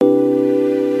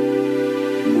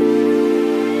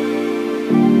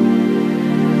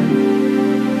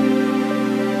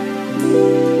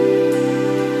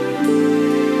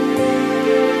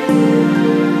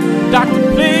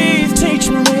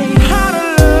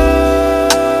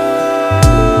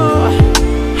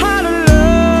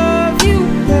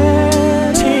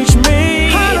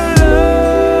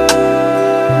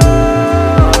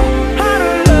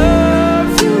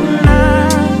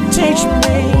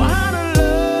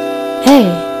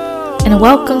Hey, and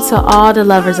welcome to all the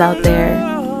lovers out there.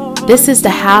 This is the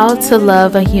How to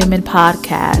Love a Human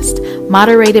podcast,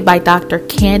 moderated by Dr.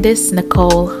 Candace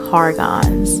Nicole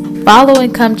Hargons. Follow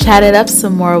and come chat it up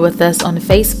some more with us on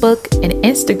Facebook and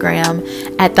Instagram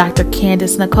at Dr.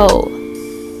 Candace Nicole,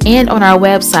 and on our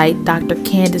website,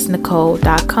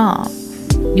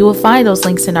 drcandacenicole.com. You will find those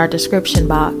links in our description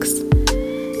box.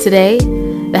 Today,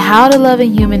 the How to Love a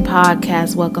Human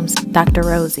podcast welcomes Dr.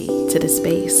 Rosie to the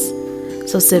space.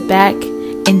 So sit back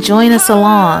and join us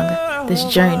along this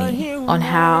journey on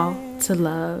how to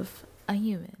love a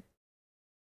human.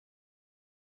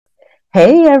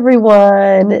 Hey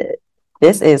everyone,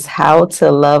 this is How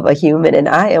to Love a Human, and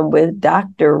I am with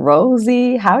Dr.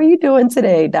 Rosie. How are you doing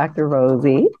today, Dr.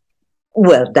 Rosie?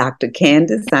 Well, Dr.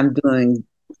 Candace, I'm doing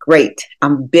great.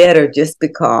 I'm better just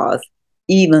because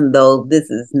even though this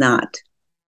is not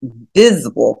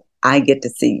visible, I get to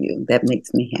see you. That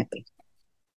makes me happy.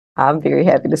 I'm very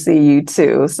happy to see you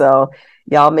too. So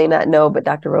y'all may not know, but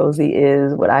Dr. Rosie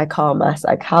is what I call my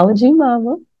psychology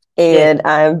mama. And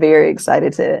I'm very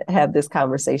excited to have this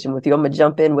conversation with you. I'm going to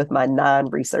jump in with my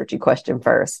non-researchy question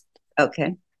first.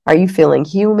 Okay. Are you feeling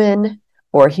human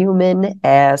or human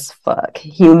as fuck?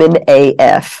 Human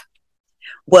AF?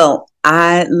 Well,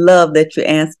 I love that you're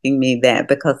asking me that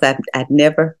because I've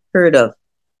never heard of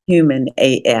human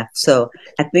AF. So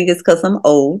I think it's because I'm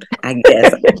old, I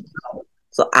guess.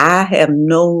 So I have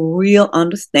no real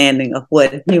understanding of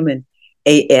what human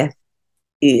AF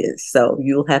is. So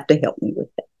you'll have to help me with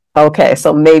that. Okay,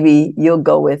 so maybe you'll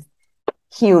go with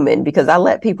human because I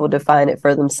let people define it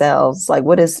for themselves. Like,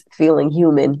 what does feeling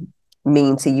human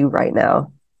mean to you right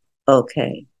now?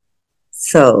 Okay,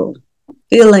 so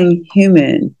feeling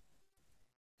human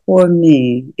for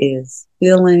me is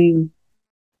feeling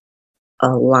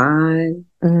alive.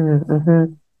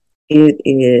 Mm-hmm. It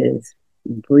is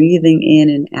breathing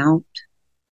in and out.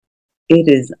 It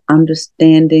is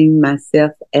understanding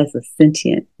myself as a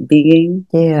sentient being.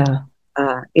 Yeah.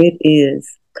 It is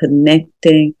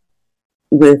connecting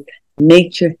with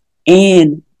nature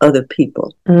and other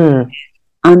people.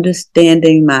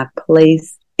 Understanding my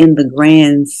place in the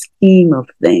grand scheme of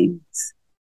things.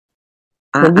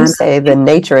 When you say the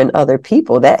nature and other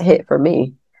people, that hit for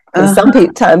me. Because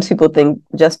sometimes people think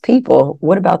just people.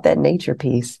 What about that nature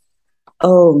piece?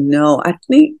 Oh, no. I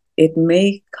think it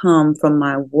may come from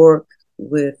my work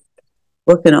with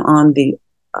working on the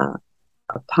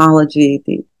apology,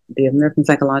 the American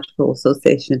Psychological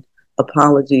Association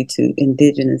apology to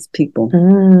indigenous people.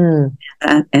 And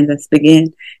as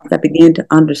I began to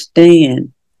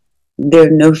understand their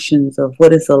notions of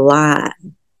what is alive,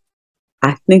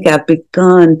 I think I've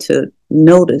begun to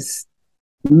notice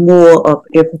more of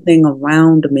everything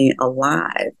around me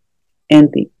alive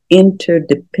and the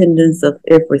interdependence of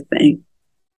everything.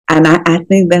 And I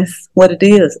think that's what it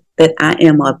is, that I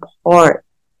am a part.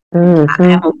 I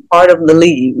am a part of the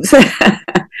leaves.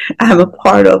 I'm a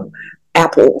part of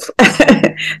apples.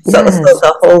 So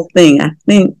the whole thing, I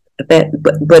think that,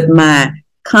 but my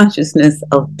consciousness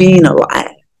of being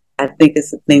alive, I think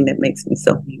is the thing that makes me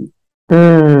so human.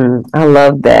 I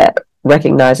love that,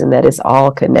 recognizing that it's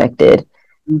all connected.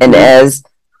 And as,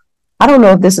 I don't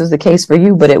know if this is the case for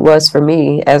you, but it was for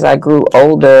me, as I grew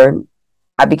older,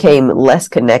 I became less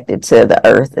connected to the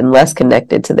earth and less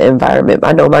connected to the environment.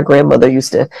 I know my grandmother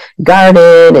used to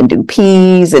garden and do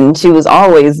peas, and she was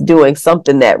always doing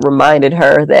something that reminded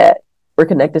her that we're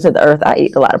connected to the earth. I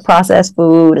eat a lot of processed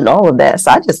food and all of that.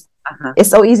 So it's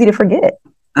so easy to forget.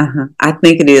 I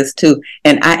think it is too.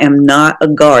 And I am not a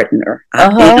gardener. I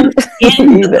am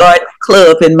in the garden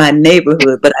club in my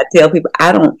neighborhood, but I tell people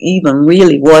I don't even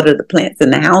really water the plants in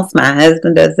the house. My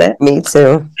husband does that. Me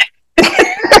too.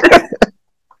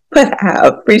 But I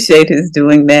appreciate his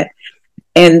doing that.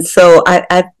 And so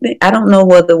I don't know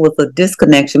whether it was a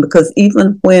disconnection, because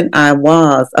even when I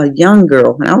was a young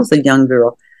girl,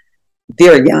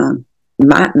 very young,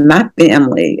 my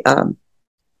family,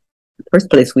 first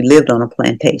place we lived on a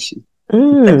plantation.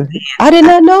 I did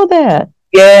not know that.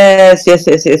 Yes. I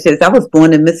was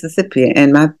born in Mississippi,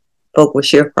 and my folk were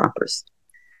sharecroppers.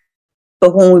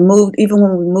 But when we moved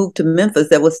to Memphis,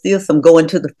 there was still some going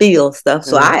to the field stuff.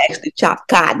 So I actually chopped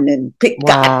cotton and picked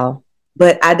cotton.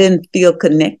 But I didn't feel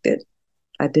connected.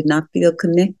 I did not feel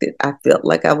connected. I felt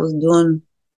like I was doing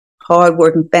hard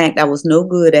work. In fact, I was no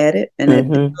good at it, and it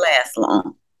didn't last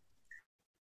long.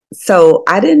 So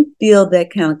I didn't feel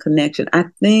that kind of connection. I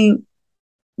think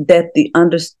that the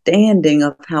understanding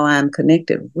of how I'm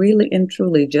connected really and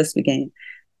truly just began.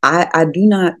 I do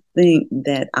not think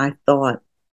that I thought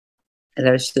that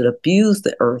I should abuse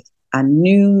the earth. I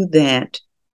knew that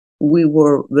we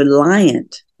were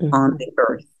reliant on the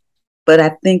earth. but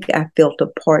I think I felt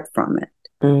apart from it.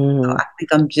 So I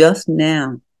think I'm just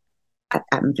now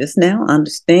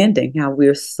understanding how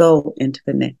we're so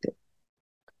interconnected.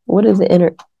 What does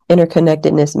the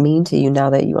interconnectedness mean to you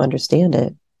now that you understand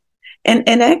it? And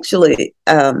actually,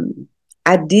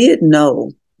 I did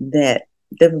know that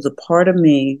there was a part of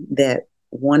me that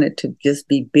wanted to just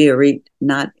be buried,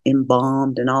 not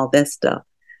embalmed and all that stuff,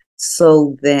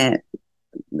 so that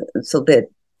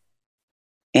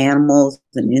animals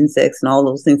and insects and all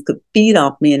those things could feed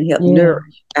off me and help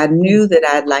nourish. I knew that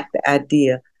I'd like the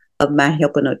idea of my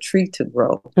helping a tree to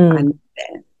grow. I knew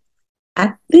that.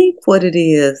 I think what it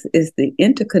is the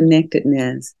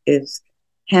interconnectedness is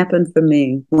happened for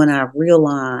me when I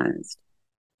realized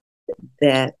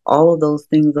that all of those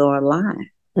things are alive.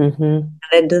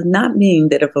 That does not mean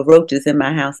that if a roach is in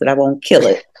my house that I won't kill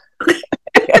it.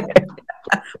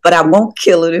 But I won't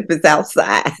kill it if it's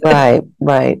outside. Right.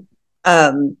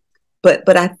 But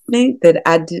I think that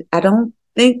I don't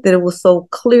think that it was so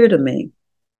clear to me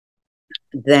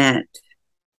that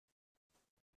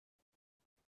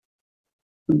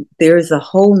there is a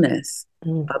wholeness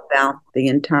about the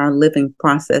entire living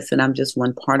process, and I'm just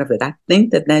one part of it. I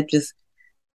think that just,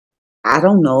 I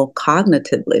don't know,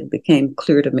 cognitively became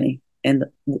clear to me, and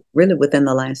really within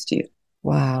the last year.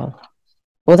 Wow.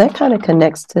 Well, that kind of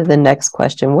connects to the next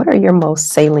question. What are your most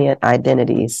salient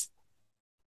identities?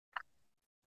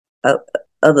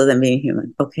 Other than being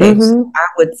human. Okay. So I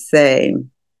would say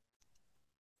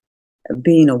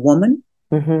being a woman,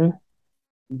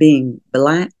 being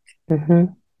Black.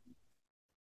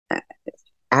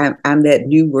 I'm that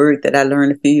new word that I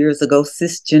learned a few years ago,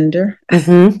 cisgender.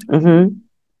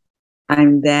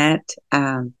 I'm that.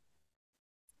 I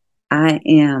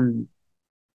am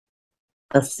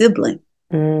a sibling.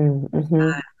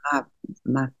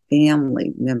 My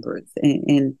family members,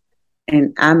 and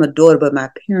I'm a daughter, but my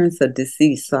parents are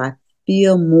deceased, so I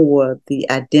feel more the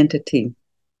identity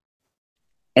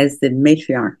as the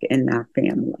matriarch in our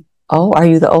family. Oh, are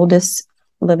you the oldest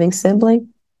living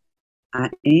sibling? I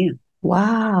am.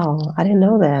 Wow, I didn't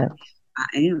know that. I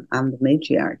am. I'm the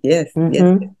matriarch. Yes,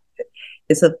 yes.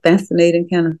 It's a fascinating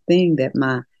kind of thing that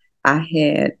I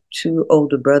had 2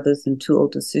 older brothers and 2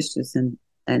 older sisters, and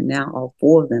now all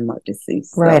 4 of them are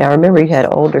deceased. Right. So. I remember you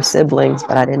had older siblings,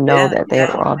 but I didn't know that they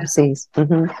were all deceased.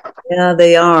 Yeah,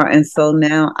 they are. And so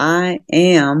now I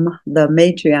am the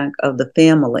matriarch of the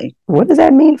family. What does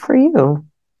that mean for you?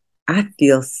 I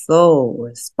feel so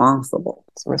responsible.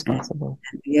 It's responsible.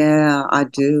 Yeah, I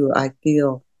do. I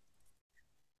feel.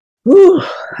 Whew.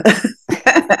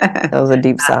 That was a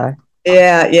deep sigh.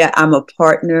 Yeah. I'm a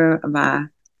partner.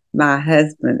 My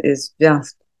husband is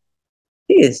just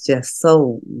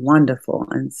so wonderful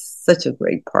and such a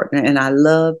great partner. And I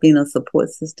love being a support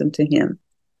system to him.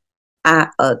 I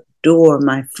adore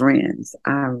my friends.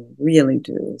 I really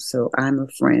do. So I'm a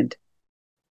friend.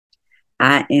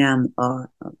 I am a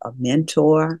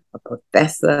mentor, a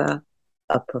professor,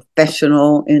 a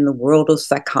professional in the world of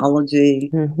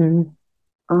psychology.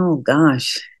 Oh,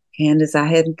 gosh. Candace, I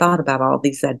hadn't thought about all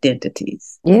these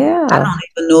identities. Yeah. I don't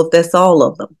even know if that's all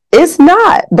of them. It's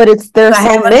not, but there's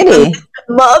so many.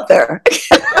 Mother.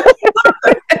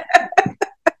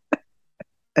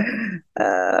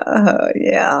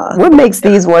 Yeah. What makes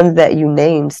these ones that you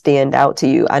named stand out to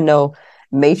you? I know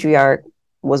matriarch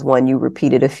was one you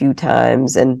repeated a few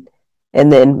times, and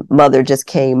then mother just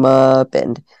came up,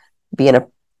 and being a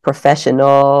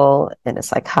professional and a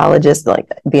psychologist, like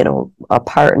being a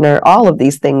partner, all of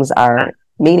these things are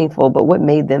meaningful, but what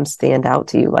made them stand out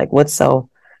to you? Like, what's so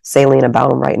salient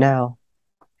about them right now?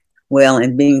 Well,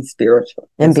 and being spiritual.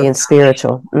 Yeah, that's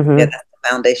the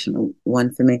foundational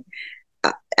one for me.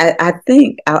 I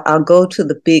think I'll go to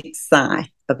the big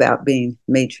sigh about being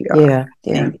matriarch.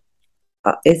 Yeah.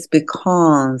 It's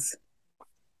because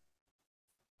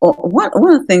one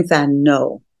of the things I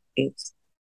know is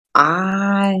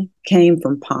I came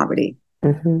from poverty,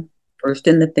 first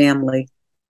in the family.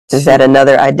 Is that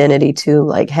another identity too,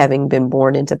 like having been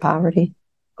born into poverty?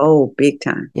 Oh, big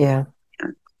time. Yeah.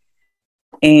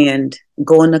 And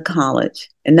going to college,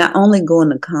 and not only going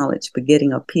to college, but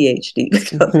getting a PhD,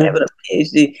 because having a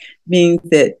PhD means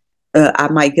that I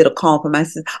might get a call from my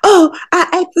sister. Oh,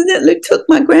 I accidentally took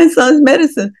my grandson's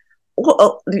medicine.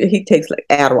 He takes like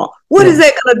Adderall. What is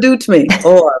that going to do to me?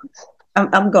 Or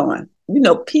I'm going,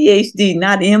 PhD,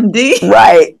 not MD.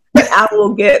 Right. I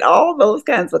will get all those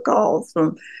kinds of calls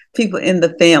from people in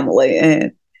the family,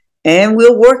 and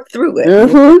we'll work through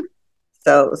it.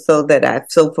 So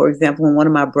for example, when one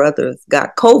of my brothers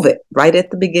got COVID right at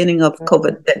the beginning of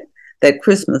COVID, that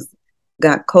Christmas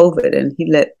got COVID, and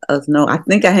he let us know, I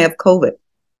think I have COVID.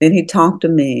 And he talked to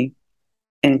me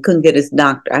and couldn't get his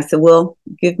doctor. I said, well,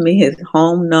 give me his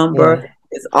home number,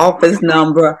 his office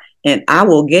number, and I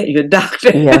will get your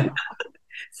doctor. Yeah.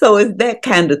 So it's that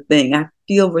kind of thing. I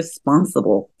feel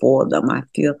responsible for them. I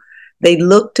feel they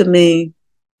look to me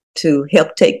to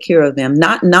help take care of them.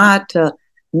 Not when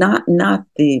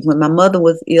my mother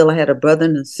was ill, I had a brother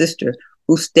and a sister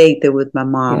who stayed there with my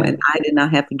mom, and I did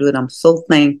not have to do it. I'm so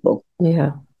thankful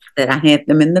that I had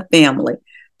them in the family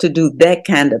to do that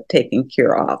kind of taking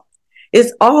care of.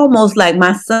 It's almost like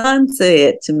my son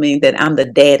said to me that I'm the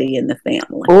daddy in the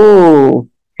family. Ooh,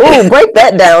 break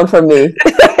that down for me.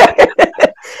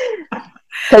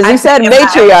 Because you said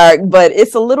matriarch, but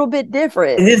it's a little bit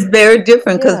different. It is very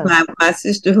different because my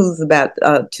sister, who's about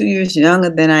 2 years younger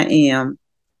than I am,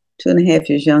 2.5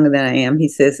 years younger than I am, he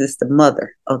says it's the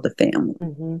mother of the family.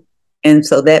 Mm-hmm. And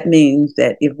so that means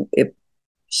that if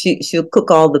she'll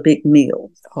cook all the big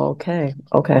meals. Okay.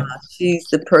 She's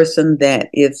the person that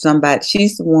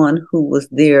she's the one who was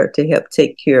there to help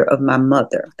take care of my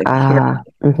mother.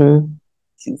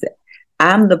 She said,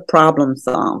 I'm the problem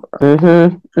solver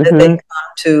that they come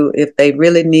to if they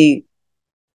really need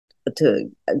to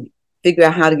figure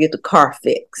out how to get the car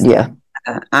fixed. Yeah.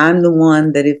 I'm the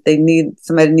one that if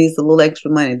somebody needs a little extra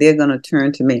money, they're going to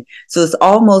turn to me. So it's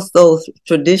almost those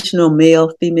traditional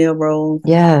male-female roles.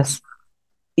 Yes.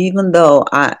 Even though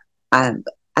I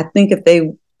think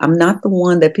I'm not the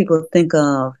one that people think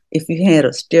of if you had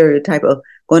a stereotype of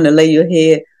going to lay your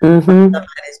head on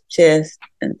somebody's chest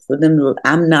and for them to,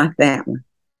 I'm not that one.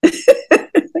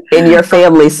 In your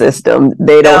family system,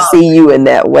 they don't see you in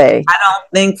that way. I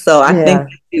don't think so. I think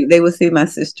they would see my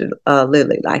sister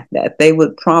Lily like that. They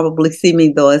would probably see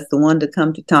me though as the one to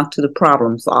come to talk to the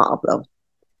problem solver.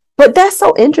 But that's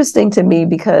so interesting to me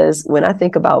because when I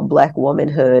think about Black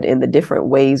womanhood and the different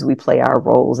ways we play our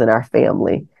roles in our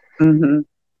family, and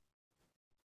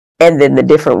then the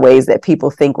different ways that people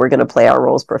think we're going to play our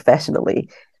roles professionally.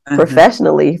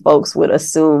 Professionally, folks would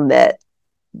assume that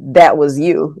was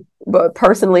you. But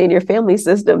personally, in your family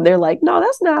system, they're like, no,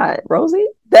 that's not Rosie.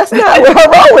 That's not what her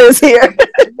role is here.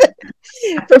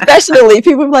 Professionally,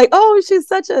 people are like, oh, she's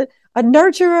such a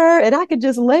nurturer and I could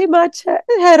just lay my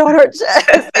head on her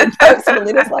chest. And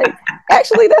personally, it's like,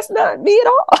 actually, that's not me at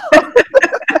all.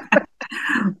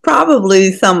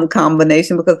 Probably some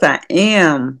combination because I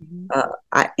am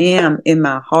in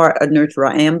my heart a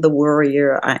nurturer. I am the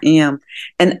worrier. I am.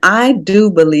 And I do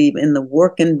believe in the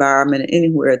work environment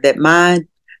anywhere that my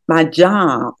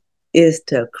job is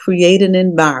to create an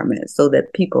environment so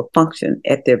that people function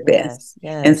at their best.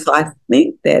 Yes. And so I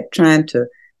think that trying to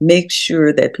make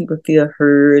sure that people feel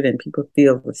heard and people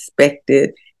feel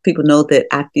respected, people know that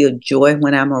I feel joy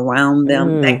when I'm around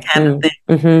them, that kind of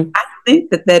thing. I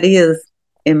think that is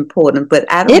important, but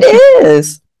I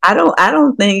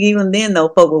don't think even then though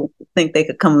folks will think they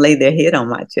could come lay their head on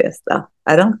my chest though.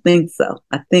 I don't think so.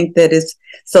 I think that is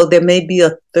so there may be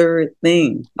a third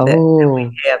thing that we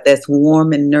have that's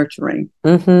warm and nurturing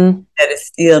that is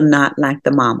still not like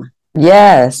the mama.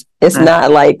 Yes. It's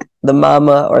not like the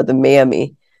mama or the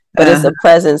mammy, but it's a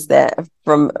presence that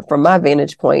from my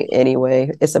vantage point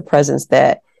anyway, it's a presence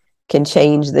that can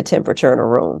change the temperature in a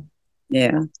room.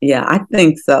 Yeah, I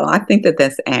think so. I think that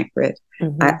that's accurate.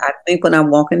 I think when I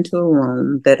walk into a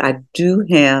room that I do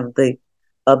have the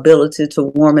ability to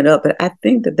warm it up, but I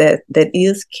think that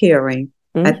is caring.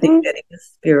 I think that is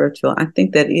spiritual. I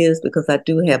think that is because I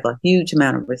do have a huge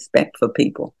amount of respect for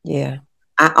people. Yeah.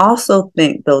 I also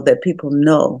think though that people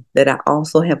know that I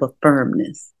also have a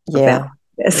firmness about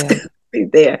that's going to be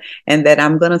there and that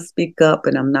I'm going to speak up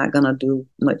and I'm not going to do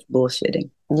much bullshitting.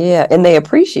 Yeah, and they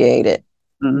appreciate it.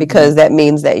 Because that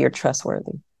means that you're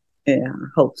trustworthy. Yeah, I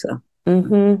hope so.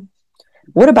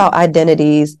 What about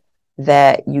identities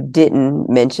that you didn't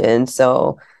mention?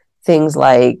 So things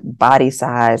like body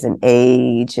size and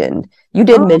age, and you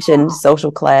did mention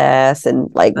social class and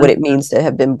like what it means to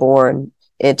have been born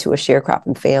into a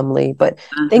sharecropping family, but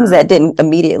things that didn't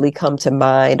immediately come to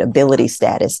mind, ability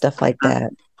status, stuff like that.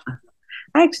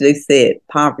 I actually said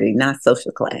poverty, not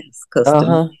social class, because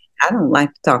I don't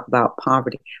like to talk about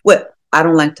poverty. Well, I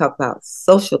don't like to talk about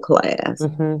social class if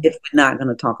we're not going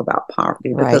to talk about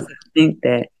poverty, because I think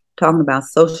that talking about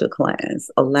social class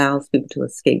allows people to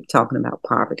escape talking about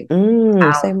poverty. I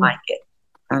don't like it.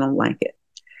 I don't like it.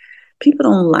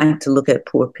 People don't like to look at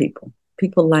poor people.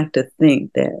 People like to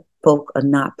think that folk are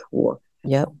not poor.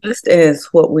 Yep. Just as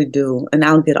what we do, and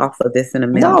I'll get off of this in a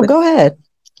minute. No, go ahead.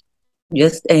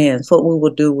 Just as what we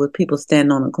will do with people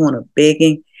standing on the corner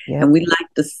begging, and we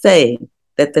like to say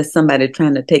that there's somebody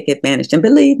trying to take advantage. And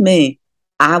believe me,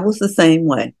 I was the same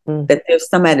way. That there's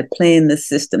somebody playing the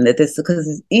system. That this because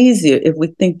it's easier if we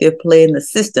think they're playing the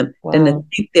system than to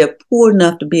think they're poor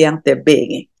enough to be out there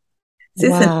begging. It's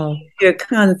an easier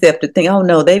concept to think, oh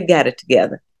no, they've got it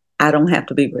together. I don't have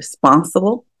to be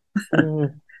responsible. I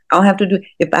don't have to do.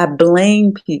 If I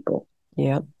blame people,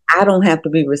 I don't have to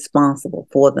be responsible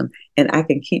for them, and I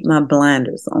can keep my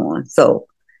blinders on. So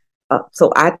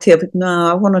I tell people, no,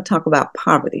 I want to talk about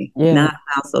poverty, not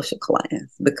about social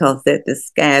class, because that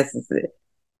disguises it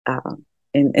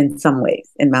in some ways,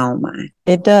 in my own mind.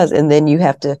 It does. And then you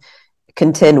have to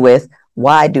contend with,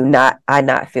 why do not I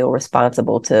not feel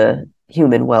responsible to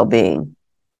human well-being?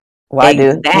 Why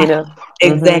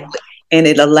Exactly. And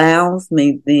it allows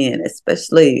me then,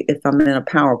 especially if I'm in a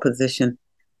power position,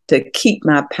 to keep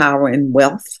my power and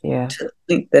wealth, to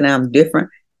think that I'm different,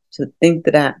 to think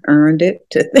that I earned it,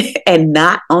 and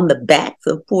not on the backs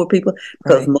of poor people,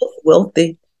 because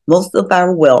most of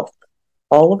our wealth,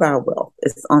 all of our wealth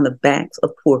is on the backs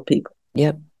of poor people.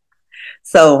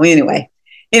 So anyway,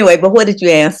 but what did you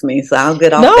ask me? So I'll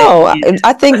get off that.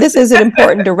 I think this is an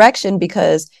important direction,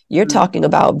 because you're talking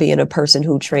about being a person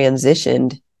who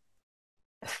transitioned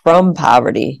from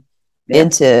poverty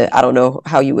into, I don't know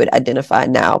how you would identify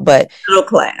now, but middle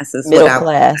class is middle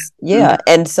class.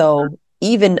 And so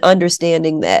even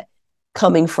understanding that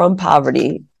coming from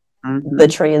poverty, the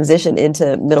transition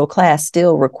into middle class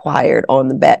still required on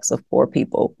the backs of poor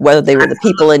people, whether they were the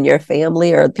people in your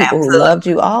family or the people who loved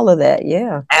you, all of that.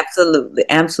 Absolutely.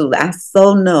 I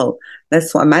so know.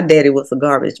 That's why my daddy was a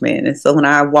garbage man. And so when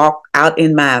I walk out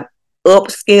in my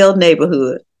upscale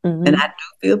neighborhood, and I do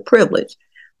feel privileged,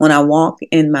 when I walk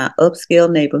in my upscale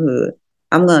neighborhood,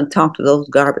 I'm going to talk to those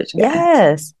garbage guys.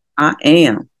 Yes, I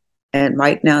am. And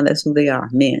right now, that's who they are,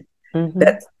 men.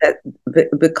 That's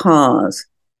because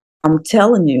I'm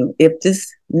telling you, if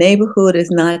this neighborhood is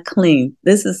not clean,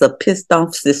 this is a pissed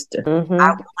off sister. I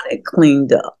want it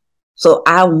cleaned up. So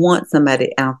I want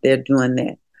somebody out there doing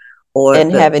that.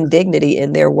 And having dignity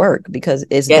in their work, because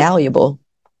it's valuable.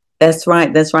 That's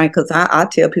right. Because I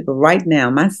tell people right now,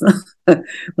 my son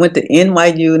went to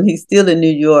NYU and he's still in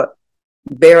New York,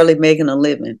 barely making a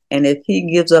living. And if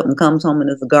he gives up and comes home and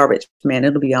is a garbage man,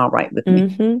 it'll be all right with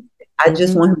me. I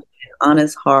just want him to be an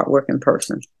honest, hardworking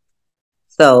person.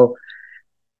 So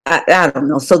I don't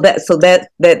know. So that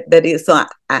is. So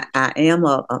I am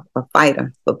a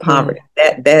fighter for poverty.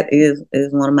 That is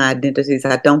one of my identities.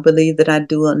 I don't believe that I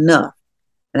do enough.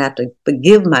 And I have to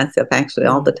forgive myself actually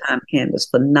all the time, Candace,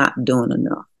 for not doing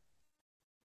enough.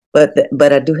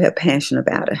 But I do have passion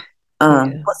about it.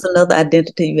 What's another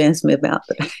identity you asked me about?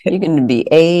 You can be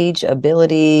age,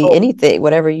 ability, anything,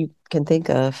 whatever you can think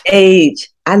of. Age.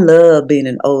 I love being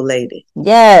an old lady.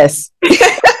 Yes.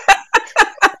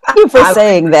 Thank you for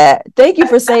saying that. Thank you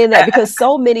for saying that, because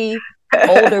so many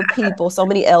older people, so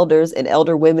many elders and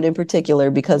elder women in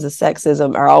particular, because of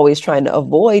sexism, are always trying to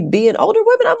avoid being older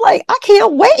women. I'm like, I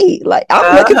can't wait. Like,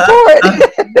 I'm looking forward.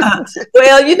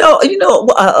 Well,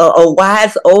 a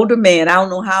wise older man. I don't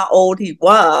know how old he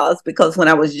was, because when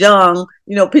I was young,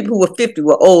 people who were 50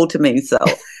 were old to me. So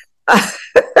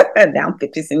now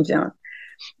 50 seems young.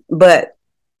 But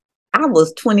I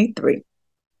was 23,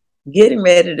 getting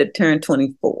ready to turn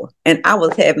 24, and I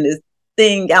was having this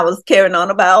thing I was carrying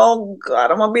on about, oh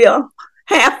God, I'm gonna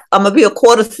be a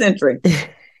quarter century.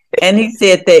 And he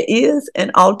said, there is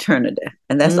an alternative.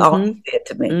 And that's all he said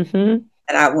to me. And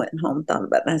I went home and thought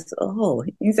about it. And I said, oh,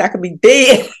 he means I could be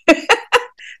dead.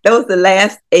 That was the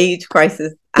last age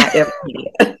crisis I ever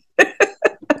had.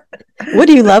 What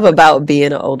do you love about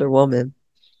being an older woman?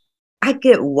 I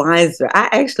get wiser. I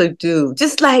actually do.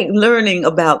 Just like learning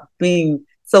about being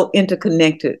so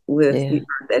interconnected with people.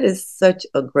 That is such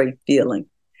a great feeling.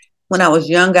 When I was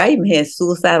younger, I even had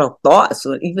suicidal thoughts,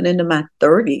 even into my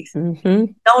 30s.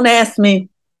 Don't ask me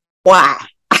why.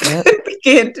 I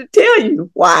began to tell you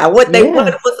why, what it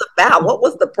was about, what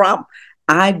was the problem.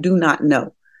 I do not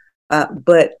know.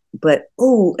 But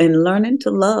and learning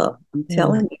to love. I'm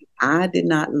telling you, I did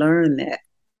not learn that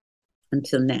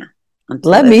until now.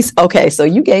 Okay, so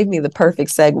you gave me the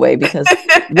perfect segue, because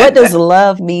what does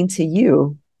love mean to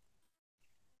you?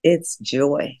 It's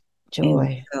joy.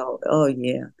 Joy.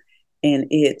 And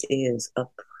it is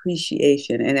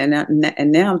appreciation.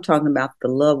 And now I'm talking about the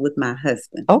love with my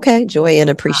husband. Okay, joy and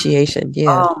appreciation.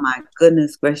 Oh my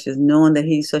goodness gracious, knowing that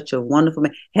he's such a wonderful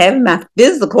man, having my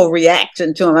physical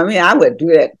reaction to him. I mean, I would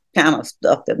do that kind of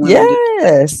stuff that women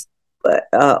do, but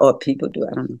or people do.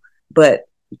 I don't know, but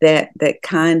that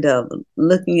kind of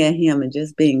looking at him and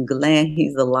just being glad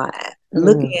he's alive,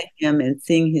 looking at him and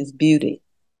seeing his beauty.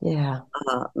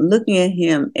 Looking at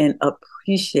him and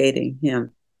appreciating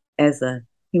him as a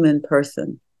human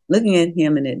person looking at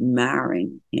him and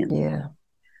admiring him. Yeah.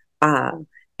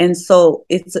 And so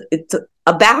it's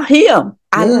about him.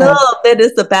 I love that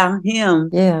it's about him.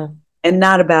 Yeah. And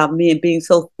not about me, and being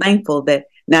so thankful that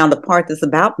now the part that's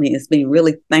about me is being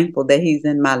really thankful that he's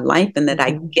in my life and that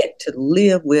I get to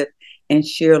live with and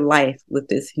share life with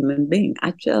this human being.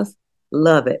 I just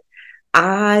love it.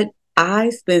 I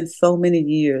spent so many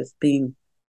years being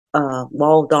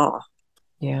walled off,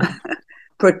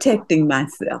 protecting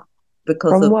myself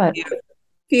because From of what?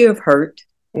 fear of hurt.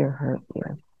 Fear of hurt,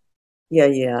 yeah.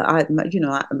 Yeah.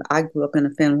 I grew up in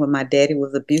a family where my daddy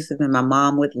was abusive and my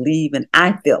mom would leave and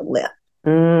I felt left.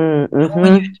 When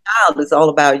you're a child, it's all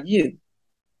about you.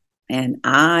 And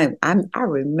I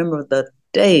remember the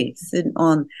day sitting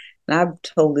on, and I've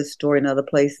told this story in other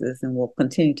places and will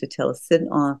continue to tell it, sitting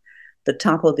on the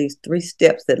top of these 3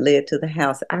 steps that led to the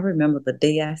house. I remember the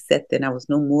day I sat there, and I was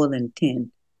no more than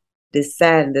 10,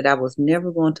 deciding that I was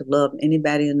never going to love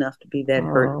anybody enough to be that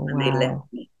hurt when they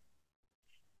left me.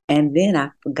 And then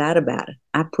I forgot about it.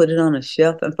 I put it on a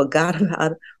shelf and forgot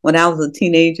about it when I was a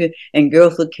teenager and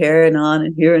girls were carrying on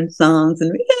and hearing songs.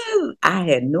 And I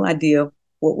had no idea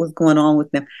what was going on with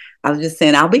them. I was just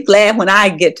saying, I'll be glad when I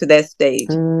get to that stage.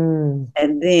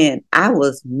 And then I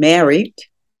was married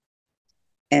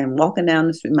and walking down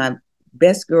the street. My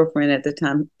best girlfriend at the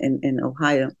time in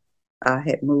Ohio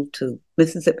had moved to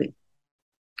Mississippi.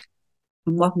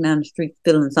 I'm walking down the street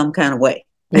feeling some kind of way.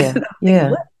 Yeah.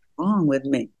 Yeah. What's wrong with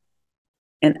me?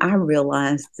 And I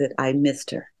realized that I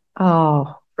missed her.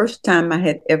 Oh. First time I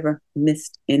had ever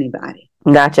missed anybody.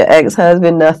 Not your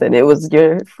ex-husband, nothing. It was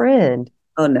your friend.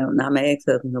 Oh, no, not my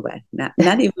ex-husband, nobody. Not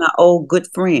even my old good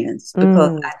friends,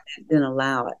 because I didn't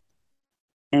allow it.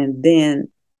 And then,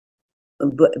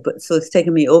 but so it's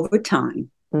taken me over time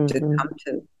to come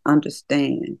to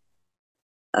understand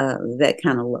that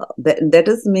kind of love. That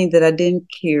doesn't mean that I didn't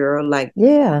care, like,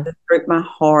 it hurt my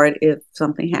heart if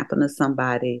something happened to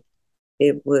somebody.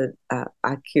 It would,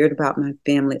 I cared about my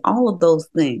family, all of those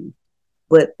things,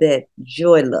 but that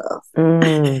joy love,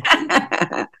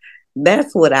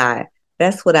 that's what I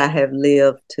have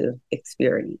lived to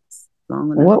experience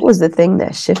long enough. What was the thing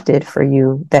that shifted for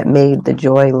you that made the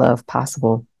joy love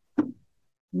possible?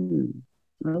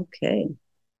 Okay.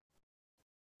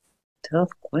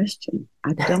 Tough question.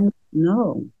 I don't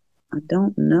know.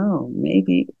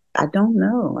 Maybe, I don't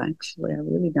know, actually. I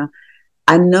really don't.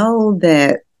 I know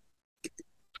that,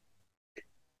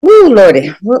 woo, Lordy,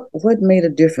 what made a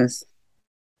difference?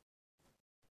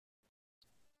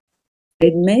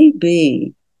 It may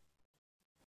be,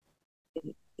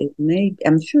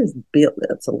 I'm sure it's built.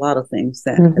 It's a lot of things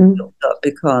that have built up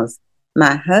because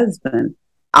my husband,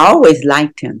 I always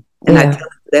liked him. And I tell you,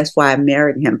 that's why I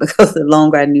married him, because the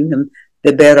longer I knew him,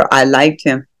 the better I liked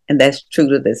him. And that's true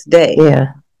to this day.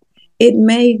 Yeah. It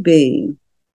may be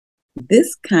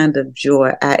this kind of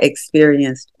joy I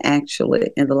experienced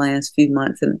actually in the last few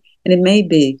months. And it may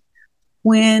be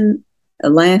when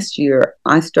last year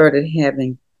I started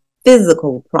having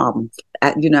physical problems.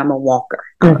 I'm a walker.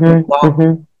 I walk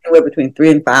anywhere between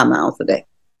 3 and 5 miles a day.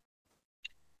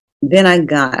 Then I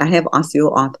have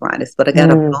osteoarthritis, but I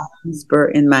got a bone spur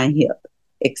in my hip,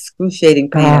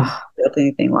 excruciating pain. I never felt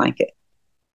anything like it.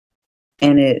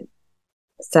 And it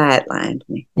sidelined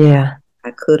me. Yeah.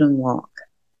 I couldn't walk.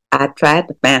 I tried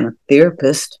to find a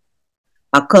therapist.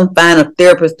 I couldn't find a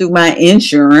therapist through my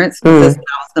insurance because I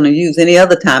was going to use any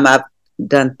other time I've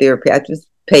done therapy. I just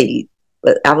paid.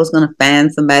 But I was going to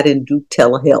find somebody and do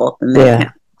telehealth and that kind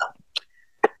of stuff.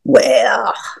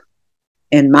 Well,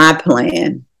 in my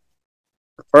plan,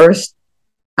 first,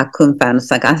 I couldn't find a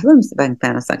psychologist. Let me see if I can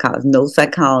find a psychologist. No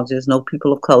psychologists, no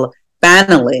people of color.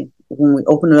 Finally, when we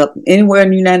opened it up anywhere in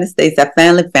the United States, I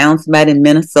finally found somebody in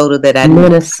Minnesota that I knew.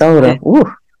 Minnesota.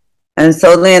 And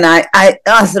so then I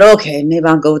said, okay, maybe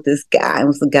I'll go with this guy. It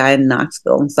was a guy in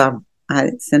Knoxville. And so I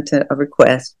sent a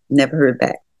request, never heard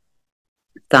back.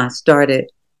 So I started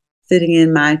sitting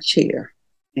in my chair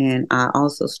and I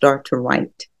also start to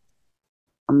write.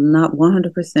 I'm not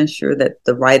 100% sure that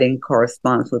the writing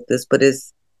corresponds with this, but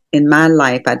it's in my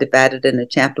life, I divided into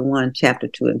chapter 1, chapter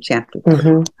 2, and chapter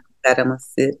 3. That I'm going to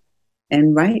sit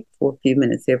and write for a few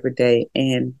minutes every day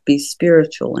and be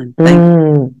spiritual and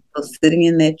thankful. So sitting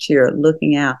in that chair,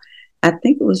 looking out, I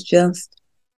think it was just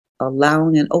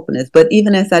allowing an openness. But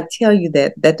even as I tell you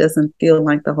that doesn't feel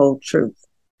like the whole truth.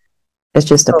 It's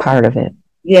just a part of it.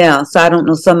 Yeah. So I don't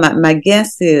know. So my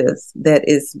guess is that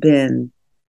it's been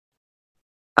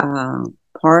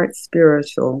part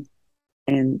spiritual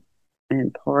and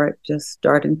part just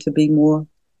starting to be more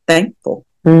thankful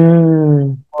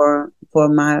for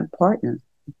my partner.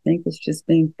 I think it's just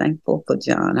being thankful for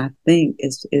John. I think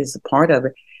is a part of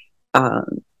it.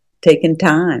 taken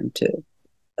time to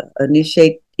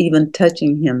initiate even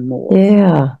touching him more.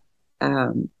 Yeah.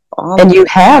 And you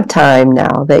have time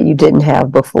now that you didn't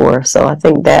have before. So I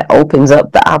think that opens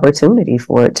up the opportunity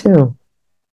for it too.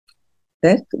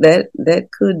 That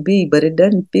could be, but it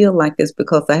doesn't feel like it's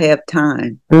because I have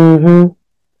time.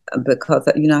 Because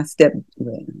I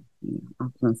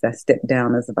stepped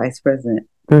down as a vice president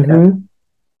in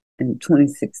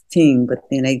 2016, but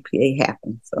then APA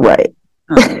happened. So right,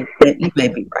 you may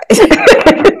be right.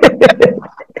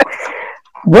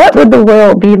 What would the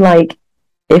world be like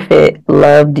if it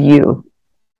loved you?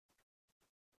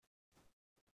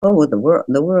 Oh, the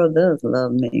world does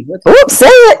love me. Oops, say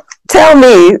it. Tell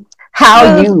me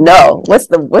how you know. What's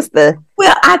the?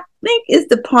 Well, I think it's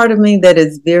the part of me that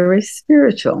is very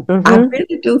spiritual. I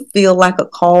really do feel like a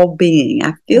called being.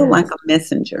 I feel like a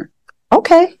messenger.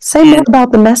 Okay, say more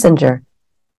about the messenger,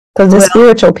 because the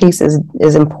spiritual piece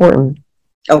is important.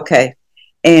 Okay,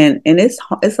 and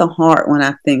it's a hard one,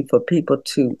 I think, for people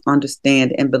to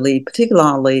understand and believe,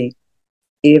 particularly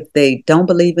if they don't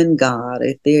believe in God,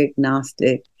 if they're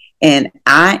agnostic. And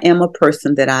I am a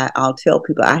person that I'll tell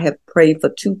people I have prayed for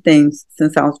two things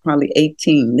since I was probably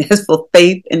 18. That's for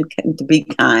faith and to be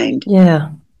kind. Yeah.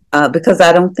 Because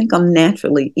I don't think I'm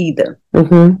naturally either.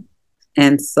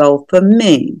 And so for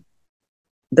me,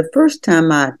 the first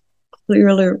time I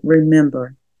clearly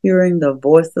remember hearing the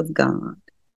voice of God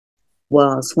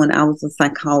was when I was a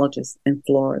psychologist in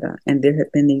Florida, and there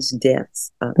had been these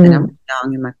deaths, and I was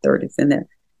young in my 30s, and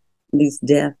these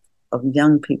deaths of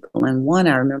young people. And one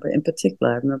I remember in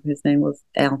particular, I remember his name was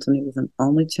Alton. He was an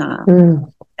only child.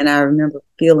 And I remember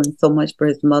feeling so much for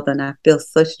his mother, and I felt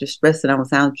such distress, and I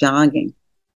was out jogging.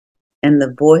 And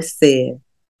the voice said,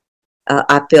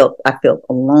 I felt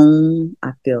alone.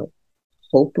 I felt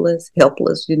hopeless,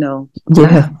 helpless, not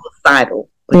suicidal,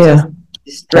 but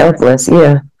just helpless,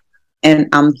 And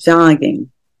I'm jogging,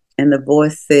 and the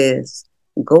voice says,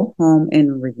 go home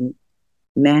and read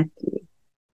Matthew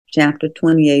chapter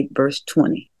 28, verse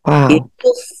 20. Wow. It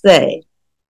will say,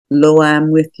 lo, I am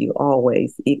with you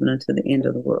always, even unto the end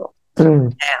of the world.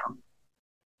 Now,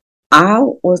 I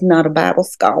was not a Bible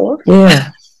scholar.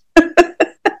 Yeah.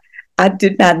 I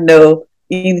did not know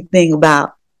anything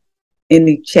about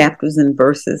any chapters and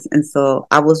verses. And so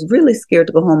I was really scared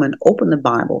to go home and open the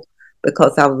Bible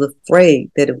because I was afraid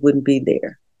that it wouldn't be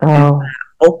there. Oh. And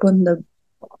I opened the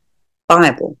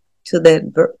Bible to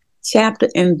that chapter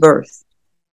and verse.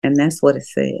 And that's what it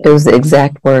said. It was the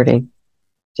exact wording.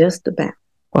 Just about.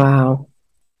 Wow.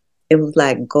 It was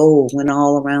like gold went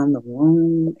all around the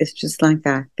room. It's just like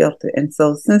I felt it. And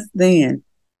so since then,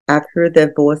 I've heard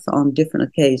that voice on different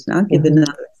occasions. I'll give you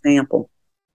another example.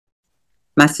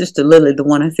 My sister Lily, the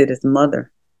one I said is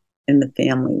mother in the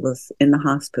family, was in the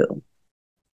hospital.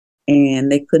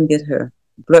 And they couldn't get her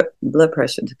blood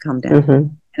pressure to come down.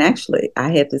 And actually,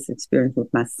 I had this experience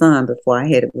with my son before I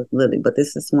had it with Lily, but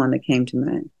this is one that came to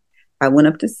mind. I went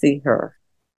up to see her,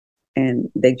 and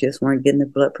they just weren't getting the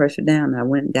blood pressure down. I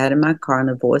went and got in my car, and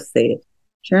the voice said,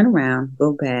 turn around,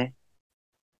 go back,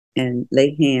 and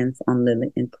lay hands on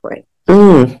Lily and pray.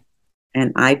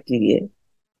 And I did.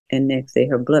 And next day,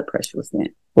 her blood pressure was down.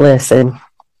 Listen,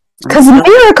 because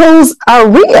miracles are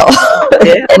real.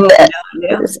 And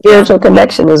the spiritual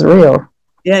connection is real.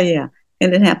 Yeah.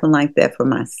 And it happened like that for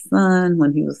my son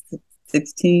when he was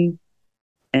 16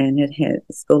 and had had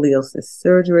scoliosis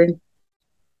surgery.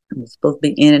 He was supposed to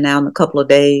be in and out in a couple of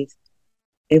days.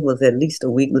 It was at least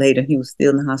a week later. He was still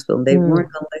in the hospital. They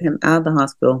weren't going to let him out of the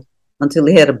hospital until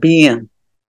he had a BM.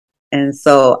 And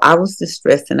so I was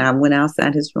distressed, and I went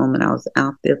outside his room, and I was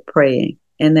out there praying.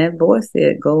 And that voice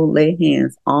said, go lay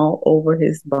hands all over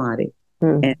his body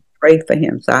and pray for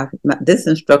him. So this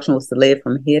instruction was to lay it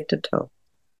from head to toe.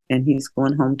 And he's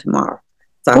going home tomorrow.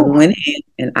 So I went in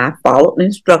and I followed the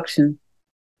instructions.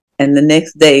 And the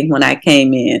next day when I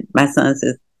came in, my son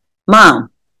says, Mom,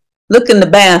 look in the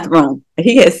bathroom.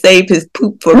 He had saved his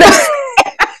poop for me.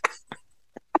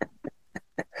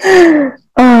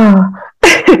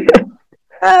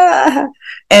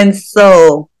 And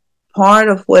so part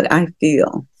of what I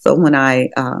feel, so when I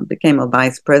became a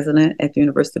vice president at the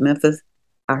University of Memphis,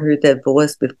 I heard that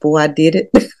voice before I did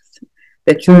it.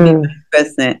 That you will be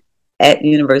president at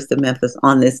University of Memphis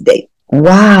on this date.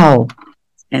 Wow.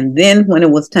 And then when it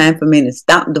was time for me to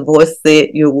stop, the voice said,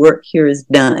 your work here is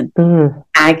done.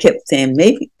 I kept saying,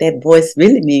 maybe that voice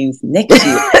really means next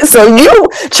year. So you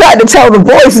tried to tell the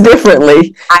voice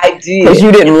differently. I did. Because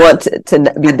you didn't want to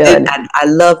be done. I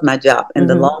loved my job. And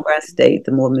the longer I stayed,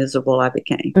 the more miserable I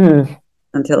became.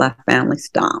 Until I finally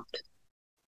stopped.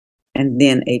 And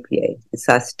then APA.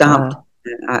 So I stopped.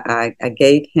 And I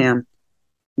gave him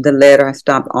the letter, I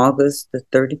stopped August the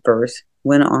 31st,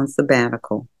 went on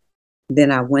sabbatical.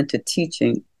 Then I went to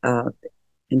teaching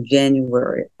in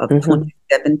January of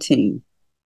 2017.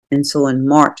 And so in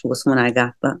March was when I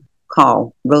got the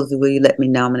call, Rosie, will you let me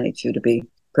nominate you to be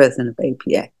president of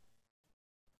APA?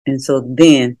 And so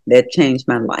then that changed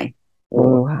my life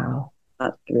for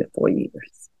about 3 or 4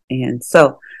 years. And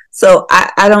so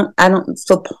I don't,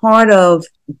 so part of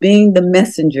being the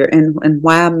messenger and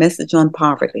why I message on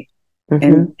poverty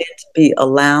and to be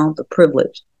allowed the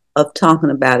privilege of talking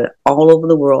about it all over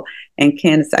the world. And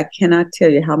Candace, I cannot tell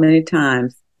you how many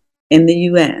times in the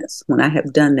U.S., when I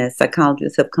have done that,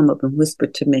 psychologists have come up and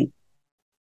whispered to me,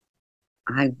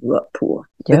 I grew up poor.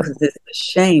 Because it's a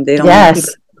shame. They don't want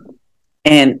people.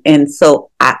 And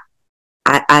so I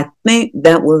think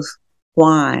that was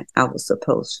why I was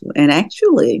supposed to. And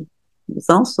actually, it was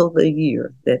also the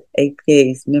year that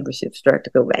APA's membership started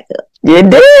to go back up. You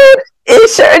did? It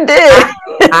sure did.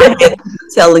 I had people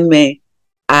telling me,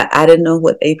 I didn't know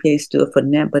what APA stood for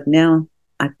now, but now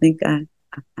I think I'm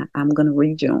going to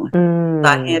rejoin. So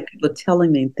I had people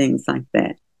telling me things like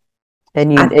that.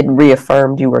 And it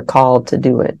reaffirmed you were called to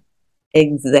do it.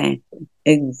 Exactly.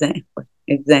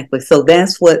 So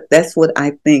that's what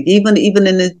I think. Even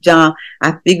in this job,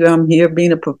 I figure I'm here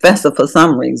being a professor for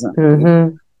some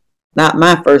reason. Not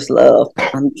my first love.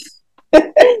 But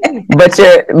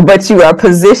you are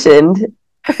positioned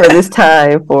for this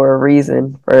time for a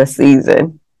reason, for a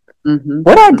season.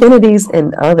 What identities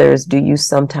in others do you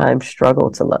sometimes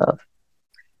struggle to love?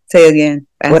 Say again.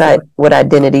 What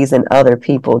identities in other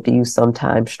people do you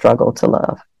sometimes struggle to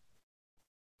love?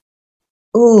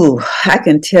 Ooh, I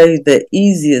can tell you the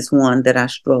easiest one that I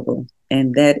struggle,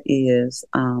 and that is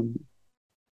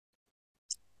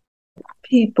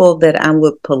people that I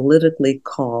would politically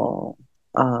call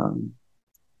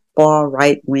far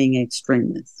right-wing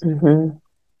extremists.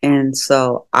 And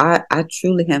so I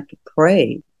truly have to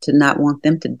pray to not want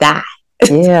them to die.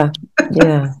 Yeah.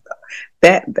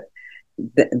 That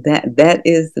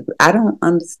is, I don't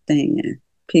understand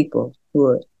people who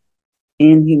are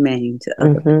inhumane to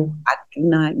other people. I do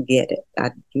not get it.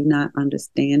 I do not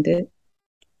understand it.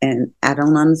 And I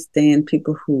don't understand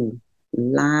people who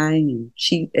lie and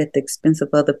cheat at the expense of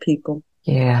other people.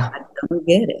 Yeah. I don't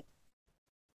get it.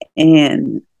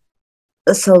 And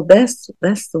so that's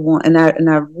the one. And I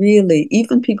really,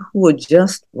 even people who are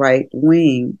just right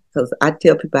wing, because I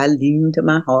tell people I lean to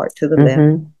my heart to the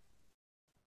left.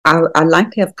 I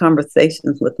like to have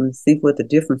conversations with them to see what the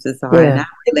differences are. And I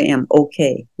really am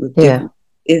okay with difference.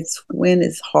 It's when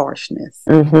it's harshness.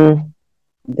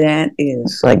 That is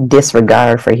it's like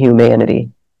disregard for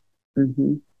humanity.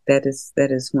 That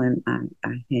is when I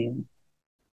have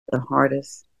the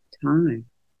hardest time.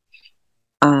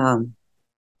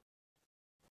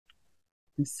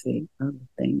 Let's see, other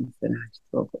things that I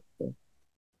struggle with.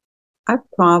 I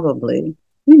probably,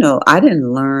 I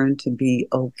didn't learn to be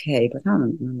okay, but I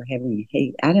don't remember having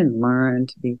hate. I didn't learn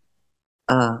to be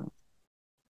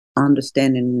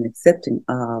understanding and accepting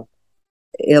of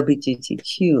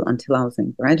LGBTQ until I was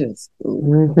in graduate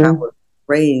school. I was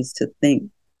raised to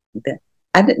think that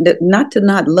I didn't, not to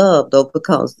not love though,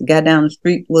 because the guy down the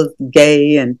street was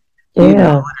gay, and and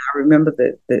I remember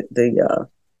the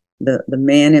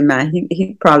man in my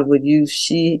he probably would use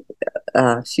she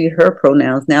her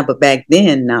pronouns now, but back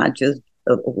then not just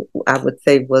I would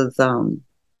say was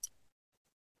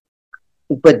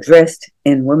but dressed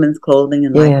in women's clothing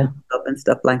and makeup and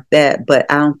stuff like that.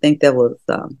 But I don't think there was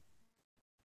I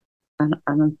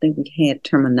don't think we had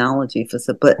terminology for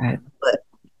so. But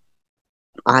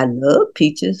I love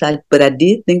Peaches. But I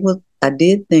did think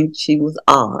she was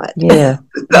odd. So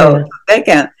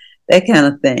that kind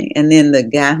of thing. And then the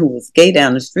guy who was gay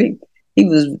down the street, he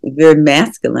was very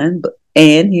masculine,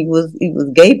 and he was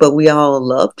gay, but we all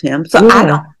loved him. So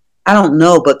I don't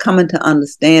know, but coming to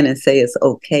understand and say it's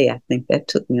okay, I think that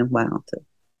took me a while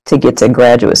to get to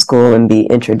graduate school and be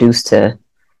introduced to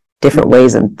different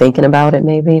ways of thinking about it,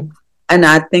 maybe. And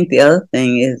I think the other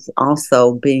thing is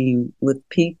also being with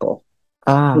people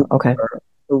who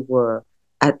were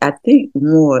I think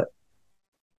more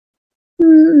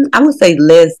I would say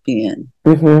lesbian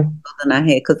than I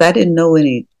had, because I didn't know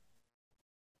any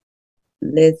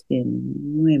lesbian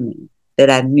women that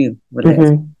I knew were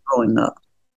lesbian growing up.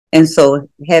 And so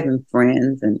having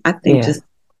friends, and I think I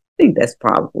think that's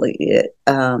probably it.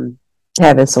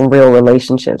 Having some real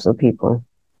relationships with people.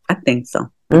 I think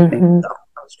so. I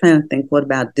was trying to think, what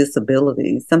about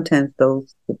disabilities? Sometimes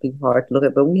those could be hard to look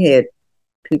at, but we had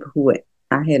people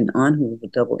I had an aunt who was a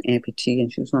double amputee,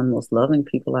 and she was one of the most loving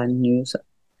people I knew. So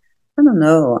I don't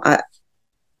know.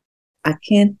 I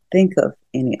can't think of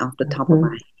any off the top of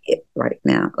my head right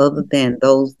now, other than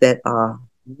those that are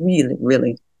really,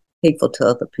 really hateful to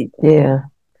other people. Yeah.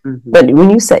 Mm-hmm. But when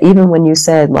you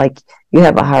said like you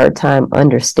have a hard time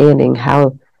understanding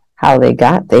how they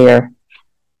got there,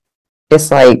 it's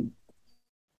like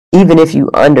even if you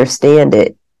understand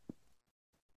it,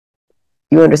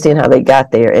 you understand how they got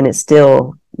there, and it's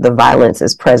still the violence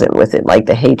is present with it, like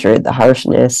the hatred, the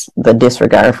harshness, the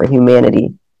disregard for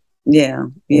humanity. Yeah.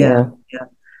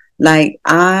 Like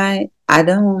I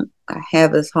don't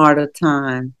have as hard a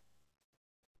time.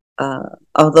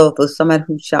 Although if it was somebody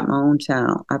who shot my own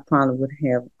child, I probably want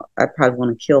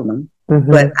to kill them.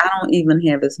 Mm-hmm. But I don't even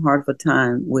have as hard of a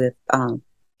time with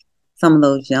some of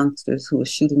those youngsters who are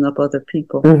shooting up other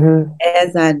people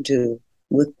as I do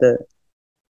with a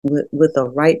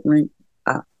right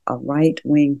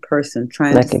wing person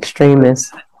trying like to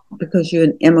extremists. Because you're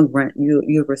an immigrant,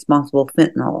 you're responsible for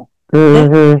fentanyl. Mm-hmm. That's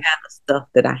the kind of stuff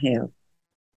that I have.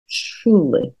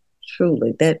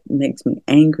 Truly, that makes me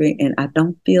angry, and I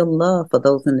don't feel love for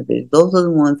those individuals. Those are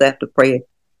the ones I have to pray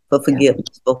for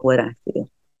forgiveness for what I feel.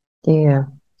 Yeah.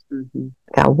 Mm-hmm.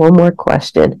 Got one more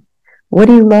question. What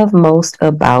do you love most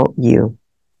about you?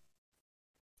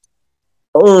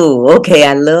 Oh, okay.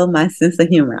 I love my sense of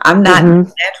humor. I'm not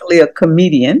naturally a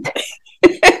comedian,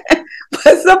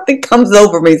 but something comes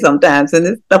over me sometimes, and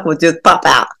this stuff will just pop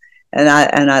out, and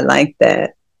I like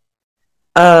that.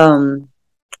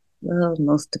 Love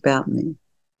most about me.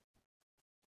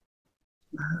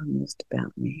 I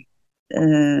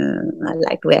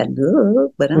like the way I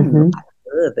look, but I don't know if I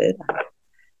love it.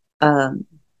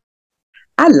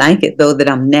 I like it though that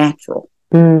I'm natural.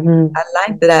 I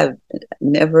like that I've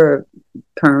never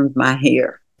permed my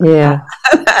hair. Yeah,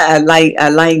 I like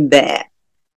that.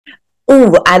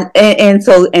 Oh,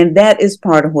 and that is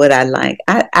part of what I like.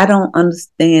 I don't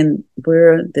understand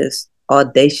where this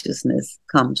audaciousness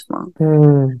comes from,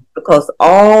 because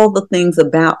all the things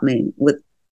about me would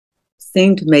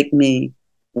seem to make me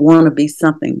want to be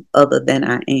something other than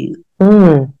I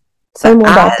am. Say more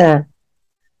about that.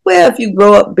 Well, if you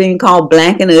grow up being called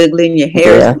black and ugly and your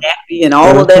hair is nappy and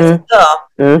all of that stuff,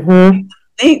 I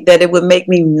think that it would make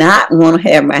me not want to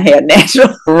have my hair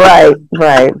natural. Right.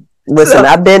 Listen,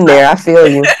 I've been there. I feel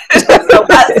you. So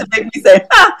that make me say,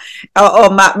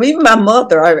 even my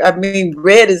mother. I mean,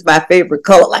 red is my favorite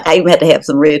color. Like I even had to have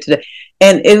some red today,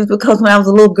 and it was because when I was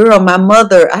a little girl, my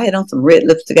mother, I had on some red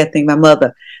lipstick. I think my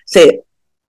mother said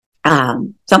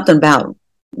something about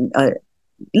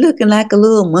looking like a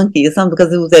little monkey or something,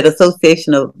 because it was at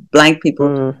Association of Black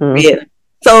People. Red.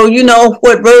 So you know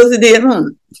what Rosie did?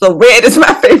 So red is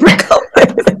my favorite color,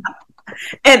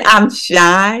 and I'm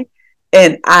shy.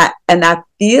 And I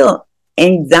feel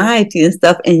anxiety and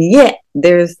stuff, and yet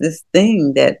there's this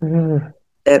thing that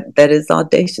is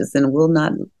audacious and will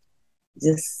not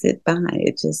just sit by.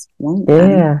 It just won't.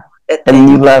 Yeah, and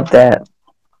you love that.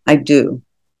 I do.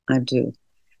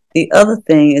 The other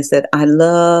thing is that I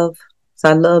love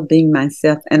being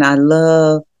myself, and I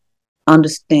love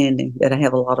understanding that I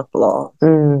have a lot of flaws.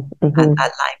 I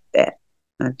like that.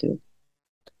 I do.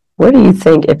 Where do you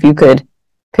think, if you could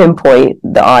pinpoint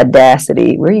the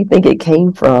audacity, where do you think it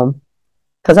came from?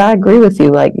 Because I agree with you,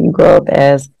 like you grew up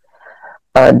as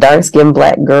a dark-skinned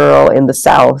Black girl in the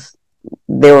South.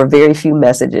 There were very few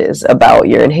messages about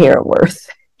your inherent worth.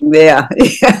 Yeah.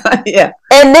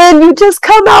 And then you just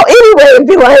come out anyway and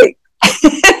be like,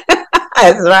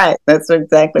 that's right. That's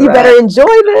exactly you right. You better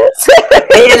enjoy this.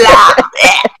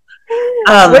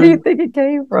 Where do you think it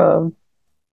came from?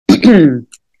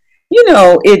 You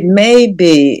know, it may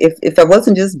be, if I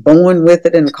wasn't just born with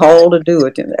it and called to do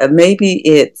it, maybe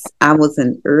I was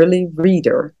an early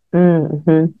reader.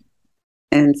 And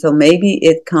so maybe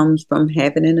it comes from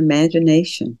having an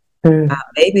imagination.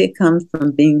 Maybe it comes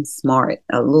from being smart,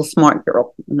 a little smart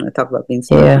girl. I'm going to talk about being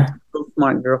smart. Yeah. A little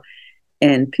smart girl.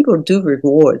 And people do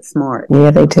reward smart.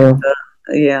 Yeah, they do.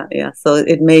 Yeah. So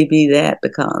it may be that,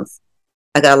 because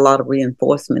I got a lot of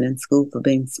reinforcement in school for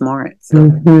being smart. So.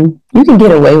 You can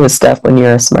get away with stuff when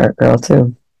you're a smart girl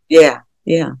too. Yeah.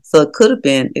 So it could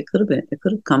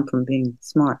have come from being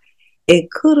smart. It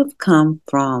could have come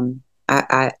from,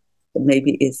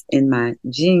 maybe it's in my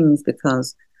genes,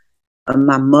 because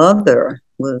my mother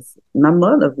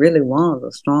really was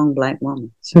a strong Black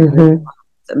woman.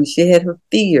 She had her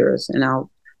fears, and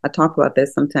I talk about that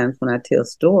sometimes when I tell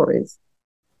stories.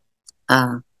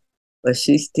 But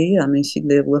she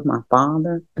lived with my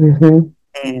father,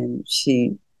 and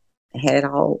she had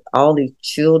all these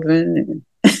children,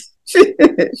 and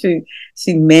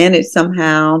she managed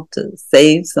somehow to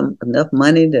save enough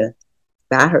money to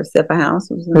buy herself a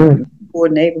house. It was in a poor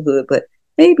neighborhood, but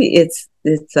maybe it's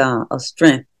a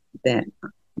strength that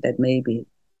maybe.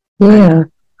 Yeah.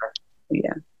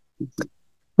 Yeah.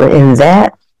 And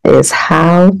that is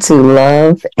how to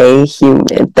love a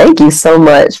human. Thank you so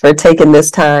much for taking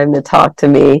this time to talk to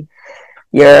me.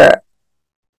 You're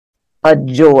a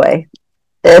joy.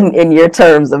 In your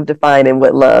terms of defining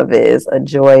what love is, a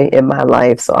joy in my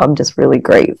life. So I'm just really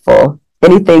grateful.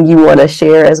 Anything you want to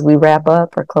share as we wrap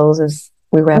up or close as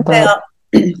we wrap up?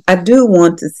 I do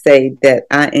want to say that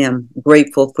I am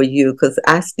grateful for you because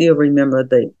I still remember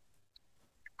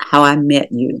how I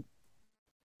met you.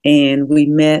 And we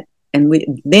met and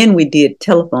we did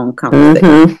telephone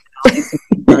conversations.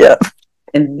 Mm-hmm. Yeah.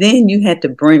 And then you had to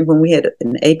when we had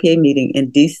an APA meeting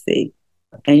in DC,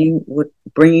 and you were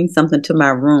bringing something to my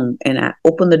room, and I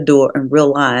opened the door and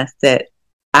realized that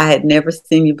I had never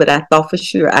seen you, but I thought for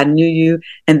sure I knew you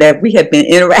and that we had been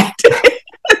interacting.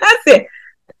 And I said,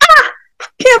 I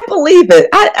can't believe it.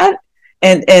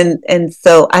 And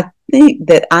so I think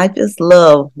that I just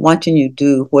love watching you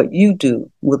do what you do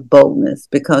with boldness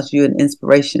because you're an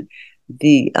inspiration.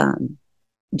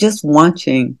 Just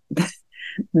watching the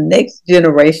next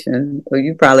generation, or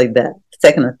you probably the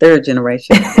second or third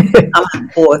generation, I'm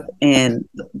fourth, and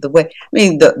the way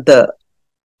the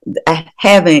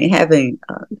having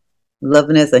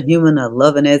loving as a human or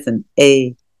loving as an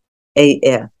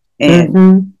AF,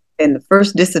 and and the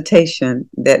first dissertation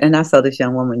and I saw this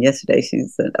young woman yesterday.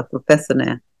 She's a professor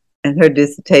now, and her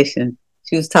dissertation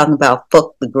she was talking about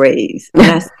fuck the grays, and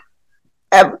I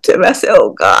said,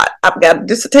 oh God, I've got a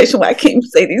dissertation where I can't even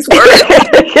say these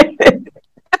words.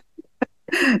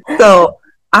 So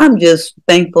I'm just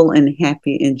thankful and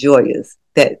happy and joyous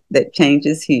that change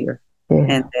is here,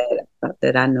 and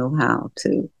that I know how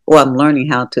to, or I'm learning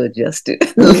how to adjust it.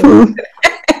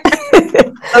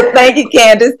 So thank you,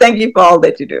 Candace. Thank you for all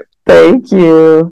that you do. Thank you.